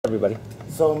everybody.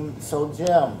 So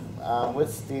Jim,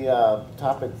 what's the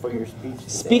topic for your speech today?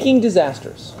 Speaking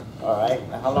disasters. All right.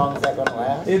 How long is that going to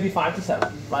last? It'll be 5 to 7.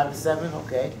 5 to 7.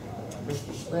 Okay.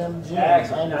 Mr. Slim Jim.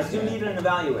 Excellent. I do need an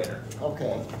evaluator.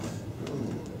 Okay.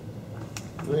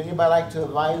 Would anybody like to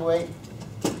evaluate?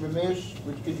 Ramesh,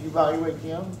 could you evaluate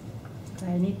Jim?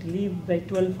 I need to leave by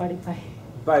 12:45.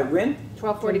 By when?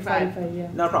 12:45. Yeah.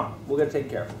 Not a problem. We'll get it taken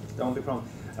care of. Don't be a problem.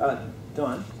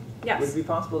 Dawn? Yes. Would it be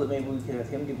possible that maybe we could have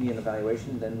him give me an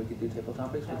evaluation, then we could do table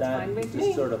topics? Would That's that fine with just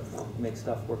me. sort of make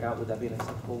stuff work out? Would that be an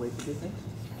acceptable way to do things?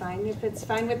 Fine if it's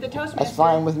fine with the Toastmasters. That's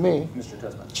fine with me. Mr.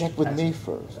 Toastmaster. Check with me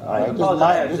first. All I right.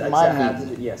 apologize. This is I my had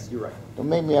meeting. to- Yes, you're right. Don't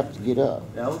make me have to get up.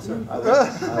 No, sir. I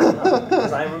will not.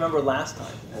 Because I remember last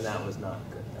time, and that was not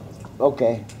good. That was not.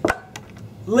 Okay.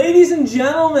 Ladies and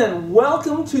gentlemen,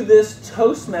 welcome to this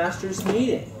Toastmasters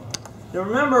meeting. Now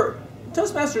remember,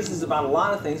 Toastmasters is about a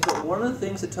lot of things, but one of the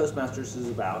things that Toastmasters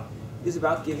is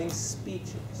about giving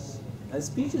speeches. And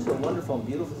speeches are wonderful and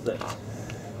beautiful things.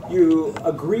 You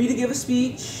agree to give a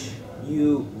speech,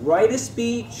 you write a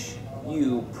speech,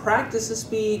 you practice a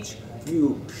speech,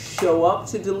 you show up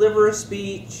to deliver a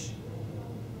speech,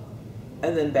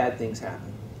 and then bad things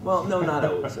happen. Well, no, not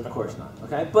always, of course not,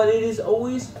 okay? But it is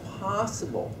always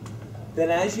possible that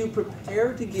as you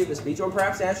prepare to give a speech, or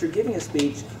perhaps as you're giving a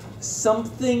speech,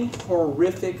 something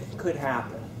horrific could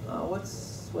happen.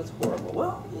 What's horrible?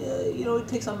 Well, you know, it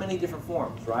takes on many different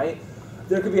forms, right?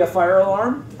 There could be a fire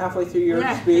alarm halfway through your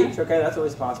speech, okay? That's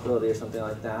always a possibility, or something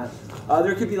like that.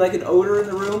 There could be like an odor in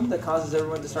the room that causes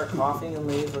everyone to start coughing and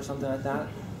leave, or something like that.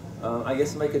 I guess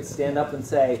somebody could stand up and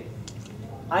say,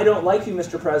 "I don't like you,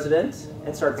 Mr. President,"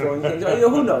 and start throwing things. You know,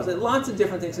 who knows? Lots of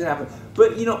different things can happen.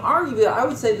 But, you know, arguably, I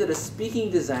would say that a speaking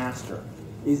disaster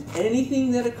is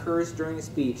anything that occurs during a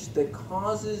speech that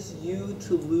causes you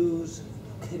to lose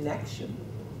connection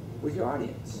with your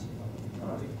audience.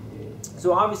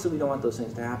 So obviously we don't want those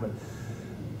things to happen.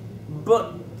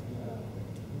 But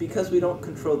because we don't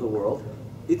control the world,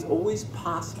 it's always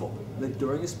possible that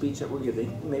during a speech that we're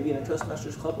giving, maybe in a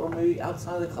Toastmasters club or maybe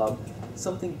outside of the club,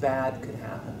 something bad could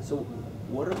happen. So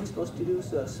what are we supposed to do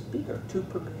as a speaker to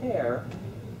prepare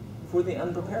for the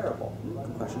unpreparable?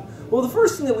 Good question. Well, the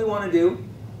first thing that we want to do,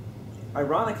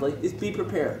 ironically, is be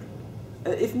prepared.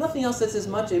 If nothing else, that's as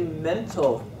much a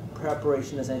mental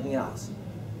preparation as anything else.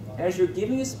 As you're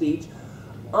giving a speech,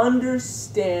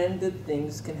 understand that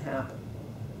things can happen,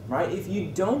 right? If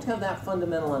you don't have that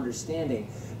fundamental understanding,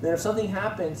 then if something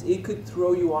happens, it could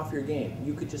throw you off your game.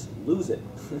 You could just lose it.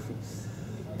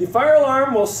 The fire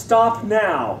alarm will stop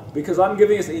now because I'm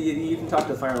giving us. You can talk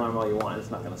to the fire alarm all you want.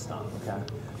 It's not going to stop. Okay.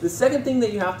 The second thing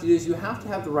that you have to do is you have to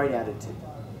have the right attitude.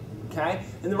 Okay.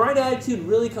 And the right attitude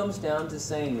really comes down to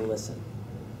saying, "Listen,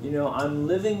 you know, I'm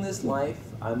living this life.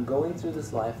 I'm going through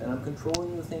this life, and I'm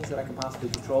controlling the things that I can possibly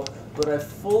control. But I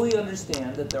fully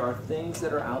understand that there are things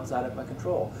that are outside of my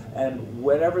control, and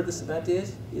whatever this event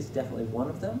is definitely one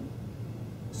of them.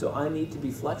 So I need to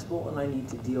be flexible, and I need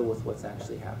to deal with what's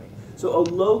actually happening." So a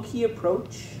low-key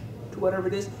approach to whatever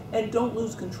it is, and don't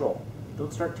lose control.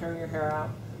 Don't start tearing your hair out.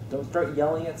 Don't start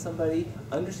yelling at somebody.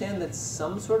 Understand that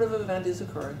some sort of event is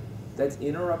occurring that's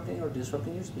interrupting or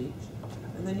disrupting your speech,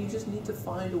 and then you just need to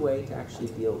find a way to actually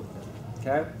deal with it.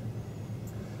 Okay?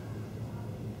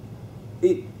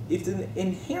 It's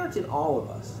inherent in all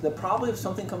of us that probably if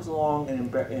something comes along and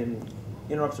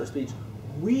interrupts our speech,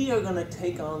 we are going to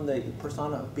take on the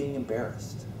persona of being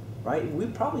embarrassed, right? We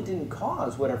probably didn't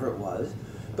cause whatever it was,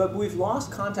 but we've lost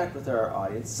contact with our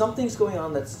audience. Something's going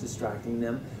on that's distracting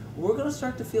them. We're going to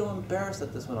start to feel embarrassed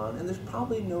that this went on, and there's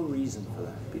probably no reason for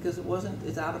that because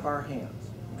it's out of our hands,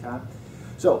 okay?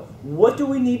 So what do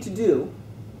we need to do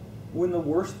when the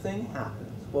worst thing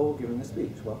happens while we're giving a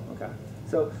speech? Well, okay.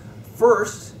 So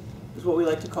first is what we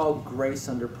like to call grace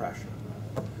under pressure.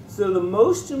 So the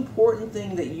most important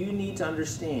thing that you need to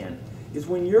understand is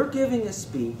when you're giving a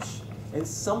speech and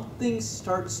something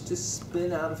starts to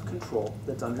spin out of control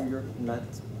that's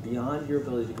beyond your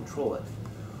ability to control it,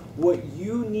 what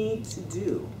you need to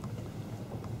do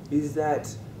is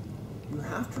that you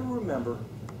have to remember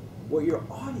what your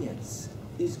audience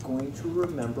is going to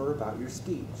remember about your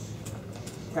speech.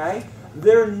 Okay?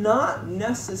 They're not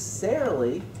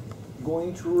necessarily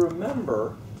going to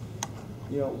remember,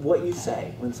 you know, what you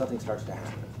say when something starts to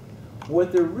happen.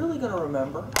 What they're really going to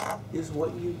remember is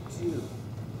what you do.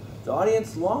 The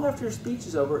audience, long after your speech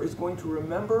is over, is going to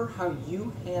remember how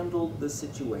you handled the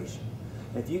situation.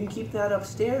 And if you can keep that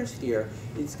upstairs here,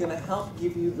 it's going to help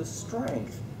give you the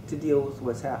strength to deal with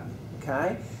what's happening.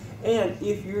 Okay? And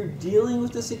if you're dealing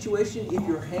with the situation, if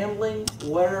you're handling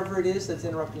whatever it is that's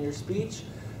interrupting your speech,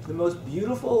 the most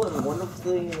beautiful and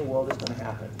wonderful thing in the world is going to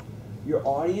happen. Your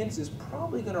audience is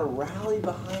probably going to rally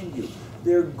behind you.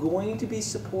 They're going to be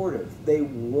supportive. They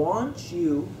want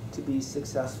you to be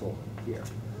successful here.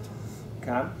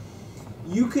 Okay?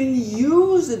 You can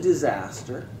use a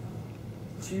disaster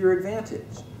to your advantage.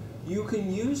 You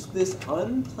can use this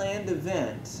unplanned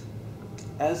event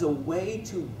as a way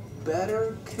to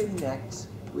better connect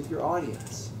with your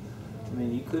audience. I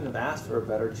mean, you couldn't have asked for a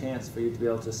better chance for you to be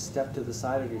able to step to the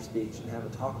side of your speech and have a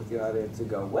talk with your audience and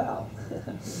go, well,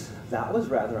 that was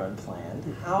rather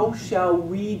unplanned. How shall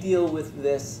we deal with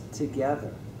this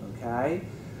together? Okay?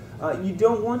 You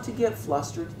don't want to get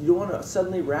flustered. You don't want to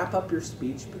suddenly wrap up your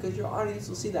speech because your audience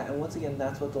will see that. And once again,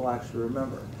 that's what they'll actually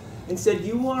remember. Instead,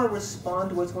 you want to respond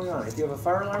to what's going on. If you have a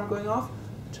fire alarm going off,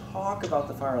 talk about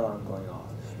the fire alarm going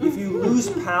off. If you lose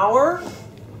power,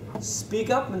 speak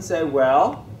up and say,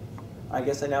 well, I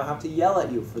guess I now have to yell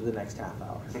at you for the next half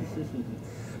hour.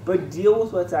 But deal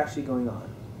with what's actually going on,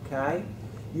 okay?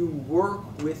 You work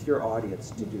with your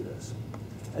audience to do this.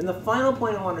 And the final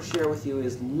point I want to share with you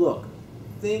is, look,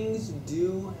 things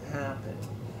do happen.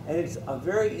 And it's a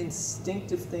very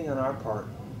instinctive thing on our part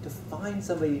to find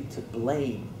somebody to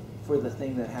blame for the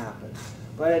thing that happened.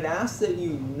 But I'd ask that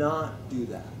you not do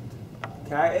that.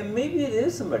 Okay? And maybe it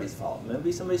is somebody's fault.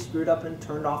 Maybe somebody screwed up and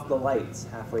turned off the lights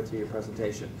halfway through your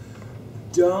presentation.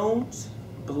 Don't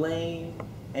blame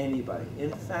anybody.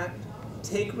 In fact,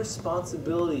 take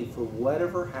responsibility for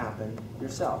whatever happened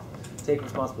yourself. Take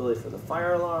responsibility for the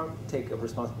fire alarm, take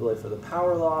responsibility for the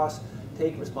power loss,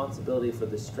 take responsibility for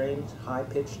the strange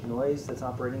high-pitched noise that's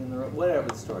operating in the room, whatever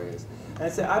the story is.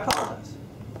 And say, I apologize.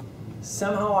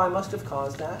 Somehow I must have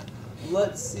caused that.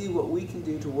 Let's see what we can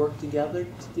do to work together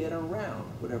to get around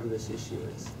whatever this issue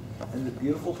is. And the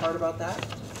beautiful part about that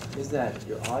is that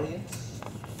your audience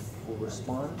will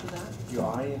respond to that. Your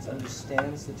audience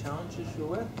understands the challenges you're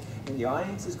with. And the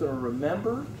audience is going to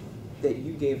remember that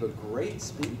you gave a great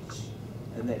speech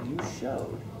and that you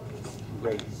showed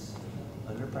grace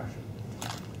under pressure.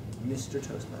 Mr.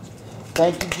 Toastmaster.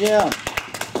 Thank you, Jim.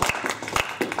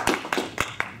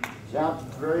 Job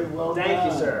very well done.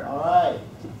 Thank you, sir. All right.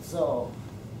 So,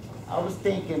 I was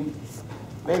thinking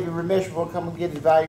maybe Ramesh will come and get his value.